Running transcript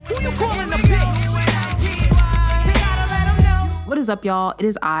is up, y'all? It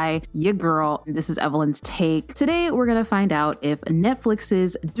is I, your girl, and this is Evelyn's Take. Today, we're gonna find out if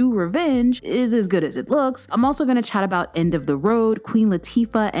Netflix's Do Revenge is as good as it looks. I'm also gonna chat about End of the Road, Queen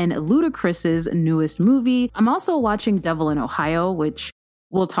Latifah and Ludacris's newest movie. I'm also watching Devil in Ohio, which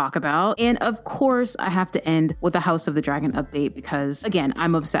we'll talk about. And of course, I have to end with a House of the Dragon update because, again,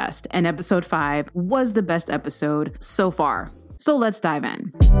 I'm obsessed. And episode 5 was the best episode so far. So let's dive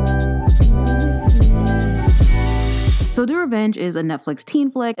in. So Do Revenge is a Netflix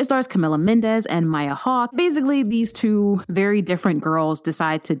teen flick. It stars Camila Mendes and Maya Hawke. Basically, these two very different girls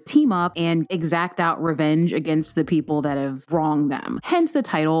decide to team up and exact out revenge against the people that have wronged them. Hence the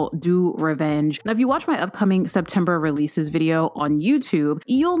title, Do Revenge. Now, if you watch my upcoming September releases video on YouTube,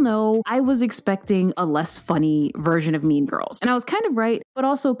 you'll know I was expecting a less funny version of Mean Girls. And I was kind of right, but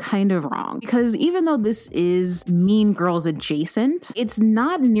also kind of wrong. Because even though this is Mean Girls adjacent, it's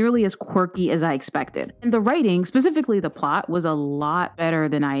not nearly as quirky as I expected. And the writing, specifically the plot, was a lot better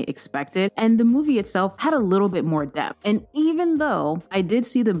than I expected, and the movie itself had a little bit more depth. And even though I did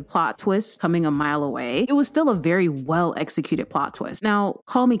see the plot twist coming a mile away, it was still a very well executed plot twist. Now,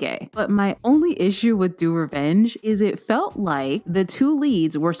 call me gay, but my only issue with Do Revenge is it felt like the two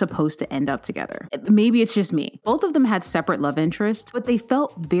leads were supposed to end up together. Maybe it's just me. Both of them had separate love interests, but they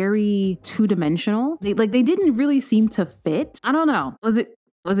felt very two-dimensional. They didn't really seem to fit. I don't know.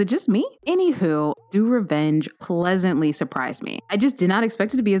 Was it just me? Anywho, Do Revenge pleasantly surprised me. I just did not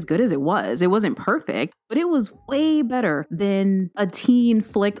expect it to be as good as it was. It wasn't perfect, but it was way better than a teen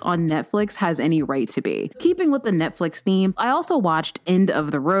flick on Netflix has any right to be. Keeping with the Netflix theme, I also watched End of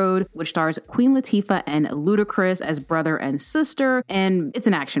the Road, which stars Queen Latifah and Ludacris as brother and sister, and it's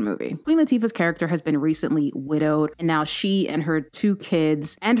an action movie. Queen Latifah's character has been recently widowed, and now she and her 2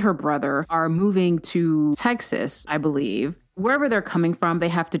 kids and her brother are moving to Texas, I believe. Wherever they're coming from, they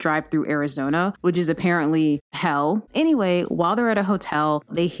have to drive through Arizona, which is apparently hell. Anyway, while they're at a hotel,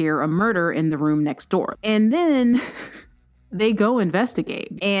 they hear a murder in the room next door. And then they go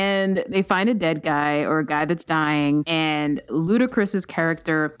investigate and they find a dead guy or a guy that's dying, and Ludacris's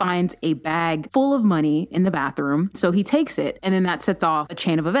character finds a bag full of money in the bathroom. So he takes it, and then that sets off a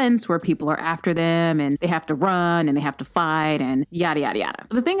chain of events where people are after them and they have to run and they have to fight and yada, yada, yada.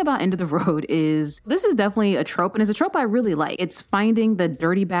 The thing about End of the Road is this is definitely a trope, and it's a trope I really like. It's finding the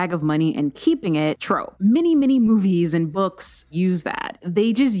dirty bag of money and keeping it trope. Many movies and books use that.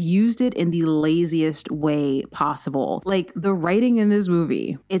 They just used it in the laziest way possible. Like, the writing in this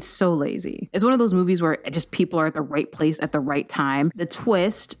movie, it's so lazy. It's one of those movies where just people are at the right place at the right time. The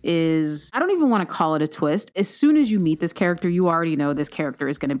twist is, I don't even want to call it a twist. As soon as you meet this character, you already know this character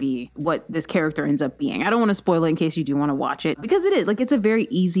is going to be what this character ends up being. I don't want to spoil it in case you do want to watch it, because it is. Like, it's a very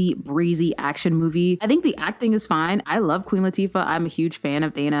easy, breezy action movie. I think the acting is fine. I love Queen Latifah. I'm a huge fan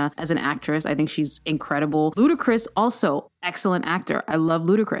of Dana as an actress. I think she's incredible. Ludacris, also excellent actor. I love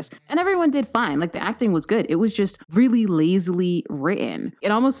Ludacris. And everyone did fine. Like, the acting was good. It was just really lazily written.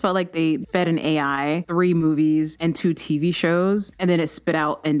 It almost felt like they fed an AI 3 movies and 2 TV shows, and then it spit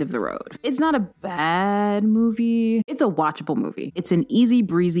out End of the Road. It's not a bad movie. It's a watchable movie. It's an easy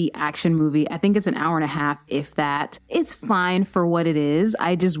breezy action movie. I think it's an hour and a half, if that. It's fine for what it is.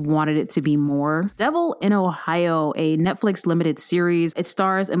 I just wanted it to be more. Devil in Ohio, a Netflix limited series. It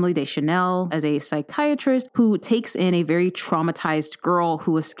stars Emily Deschanel as a psychiatrist who takes in a very traumatized girl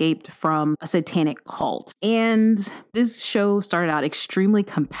who escaped from a satanic cult. And this show started out extremely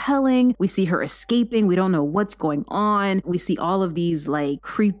compelling. We see her escaping. We don't know what's going on. We see all of these like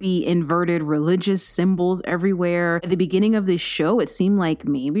creepy inverted religious symbols everywhere. At the beginning of this show, it seemed like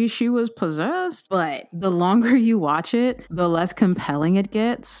maybe she was possessed, but the longer you watch it, the less compelling it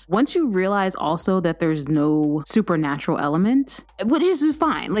gets. Once you realize also that there's no supernatural element, which is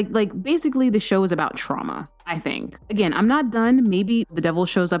fine. Like basically the show is about trauma, I think. Again, I'm not done. Maybe the devil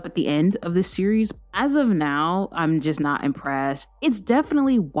shows up at the end of this series. As of now, I'm just not impressed. It's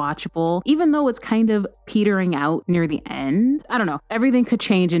definitely watchable, even though it's kind of petering out near the end. I don't know. Everything could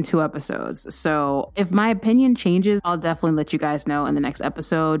change in 2 episodes. So if my opinion changes, I'll definitely let you guys know in the next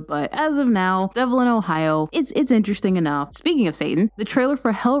episode. But as of now, Devil in Ohio, it's interesting enough. Speaking of Satan, the trailer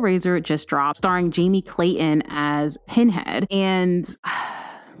for Hellraiser just dropped, starring Jamie Clayton as Pinhead. And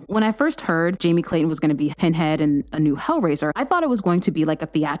when I first heard Jamie Clayton was going to be Pinhead in a new Hellraiser, I thought it was going to be like a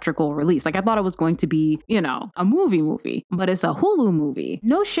theatrical release. Like, I thought it was going to be, a movie, but it's a Hulu movie.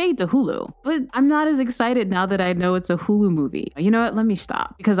 No shade to Hulu, but I'm not as excited now that I know it's a Hulu movie. You know what? Let me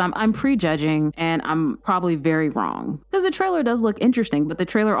stop, because I'm prejudging and I'm probably very wrong, because the trailer does look interesting, but the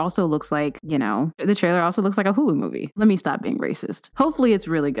trailer also looks like, a Hulu movie. Let me stop being racist. Hopefully it's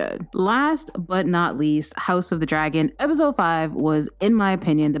really good. Last but not least, House of the Dragon. Episode 5 was, in my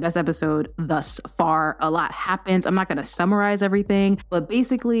opinion, the best episode thus far. A lot happens. I'm not going to summarize everything, but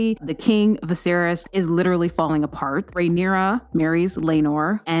basically the king Viserys is literally falling apart. Rhaenyra marries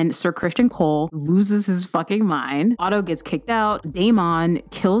Laenor and Sir Criston Cole loses his fucking mind. Otto gets kicked out. Daemon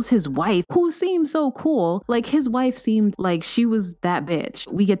kills his wife, who seemed so cool. Like, his wife seemed like she was that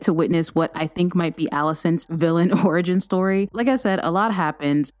bitch. We get to witness what I think might be Alicent's villain origin story. Like I said, a lot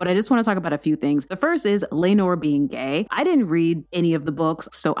happens, but I just want to talk about a few things. The first is Laenor being gay. I didn't read any of the books,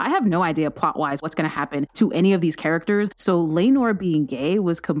 so I have no idea plot-wise what's going to happen to any of these characters. So Laenor being gay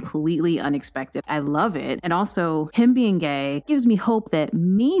was completely unexpected. I love it. And also, him being gay gives me hope that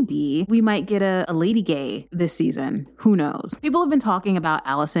maybe we might get a lady gay this season. Who knows? People have been talking about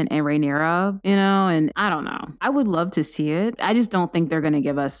Alicent and Rhaenyra, and I don't know. I would love to see it. I just don't think they're going to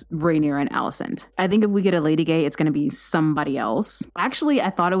give us Rhaenyra and Alicent. I think if we get a lady gay, it's going to be somebody else. Actually, I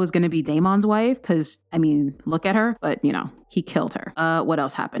thought it was going to be Daemon's wife because, look at her, but he killed her. What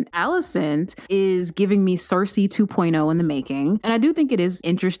else happened? Alicent is giving me Cersei 2.0 in the making. And I do think it is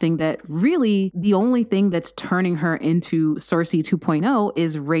interesting that really the only thing that's turning her into Cersei 2.0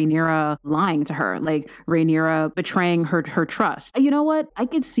 is Rhaenyra lying to her, like Rhaenyra betraying her trust. You know what? I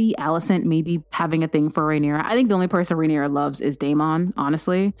could see Alicent maybe having a thing for Rhaenyra. I think the only person Rhaenyra loves is Daemon,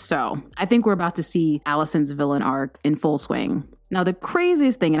 honestly. So I think we're about to see Alicent's villain arc in full swing. Now, the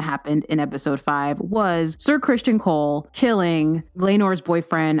craziest thing that happened in episode 5 was Sir Criston Cole killing Laenor's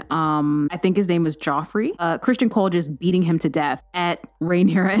boyfriend. I think his name was Joffrey. Criston Cole just beating him to death at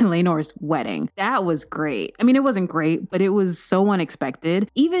Rhaenyra and Laenor's wedding. That was great. It wasn't great, but it was so unexpected.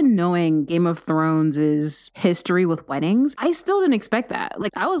 Even knowing Game of Thrones' history with weddings, I still didn't expect that.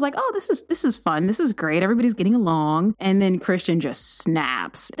 Like, I was like, oh, this is fun. This is great. Everybody's getting along. And then Criston just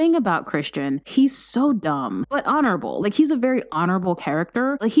snaps. Thing about Criston, he's so dumb, but honorable. Like, he's a very honorable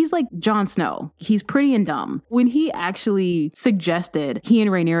character. Like, he's like Jon Snow. He's pretty and dumb. When he actually suggested he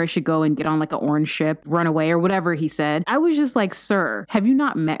and Rhaenyra should go and get on like an orange ship, run away or whatever he said, I was just like, sir, have you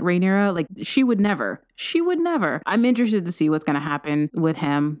not met Rhaenyra? Like, she would never. I'm interested to see what's going to happen with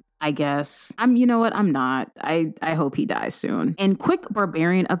him. I guess. You know what? I'm not. I hope he dies soon. And quick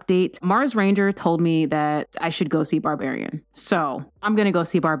Barbarian update. Mars Ranger told me that I should go see Barbarian. So I'm going to go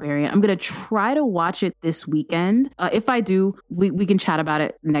see Barbarian. I'm going to try to watch it this weekend. If I do, we can chat about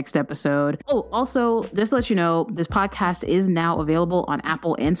it next episode. Oh, also, just to let you know, this podcast is now available on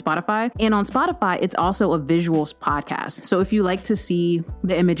Apple and Spotify. And on Spotify, it's also a visuals podcast. So if you like to see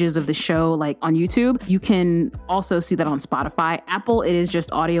the images of the show, like on YouTube, you can also see that on Spotify. Apple, it is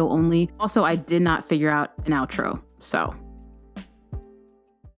just audio only. Also, I did not figure out an outro. So